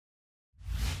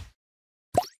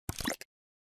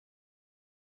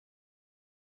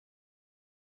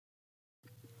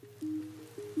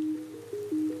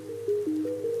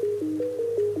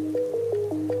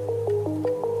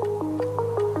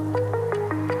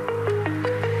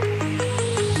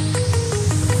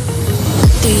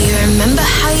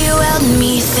held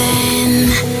me then,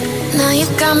 now you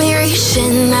got me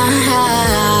reaching out.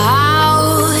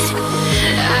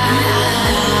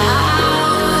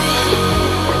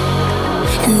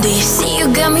 And do you see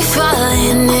you got me falling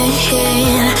in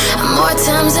more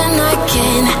times than I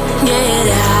can get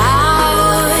out.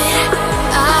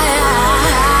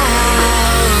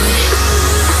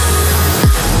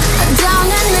 Down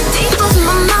in the deep of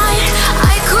my mind,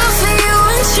 I crawl for you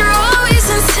and you're always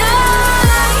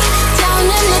inside. Down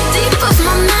in the deep of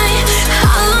my mind,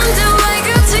 how long do I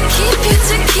got to keep you,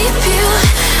 to keep you?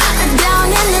 Down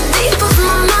in the deep of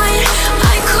my mind,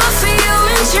 I crawl for you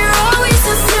and you're always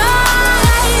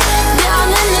inside. Down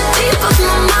in the deep of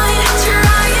my mind,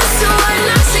 trying so hard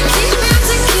not to keep you,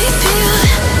 to keep you.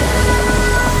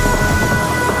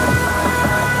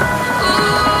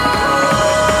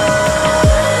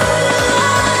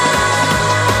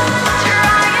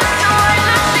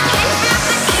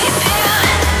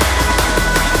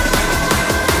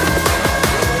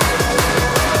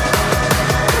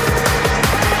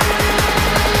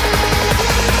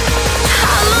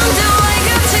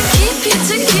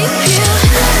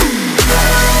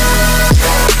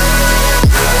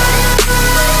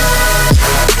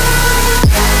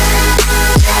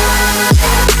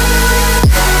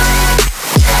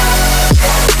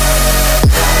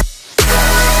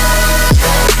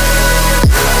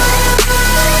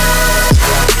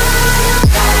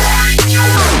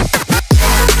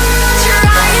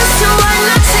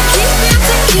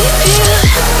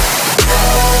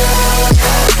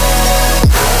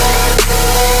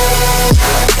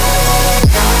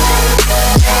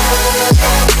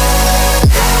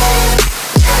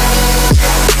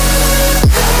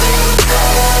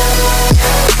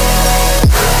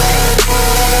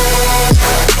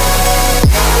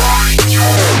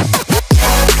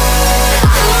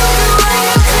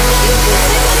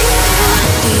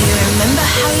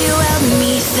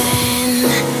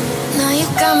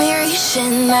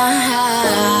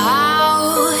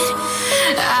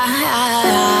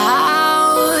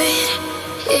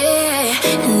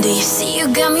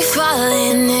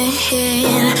 Falling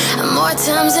in more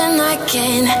times than I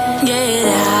can get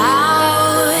out.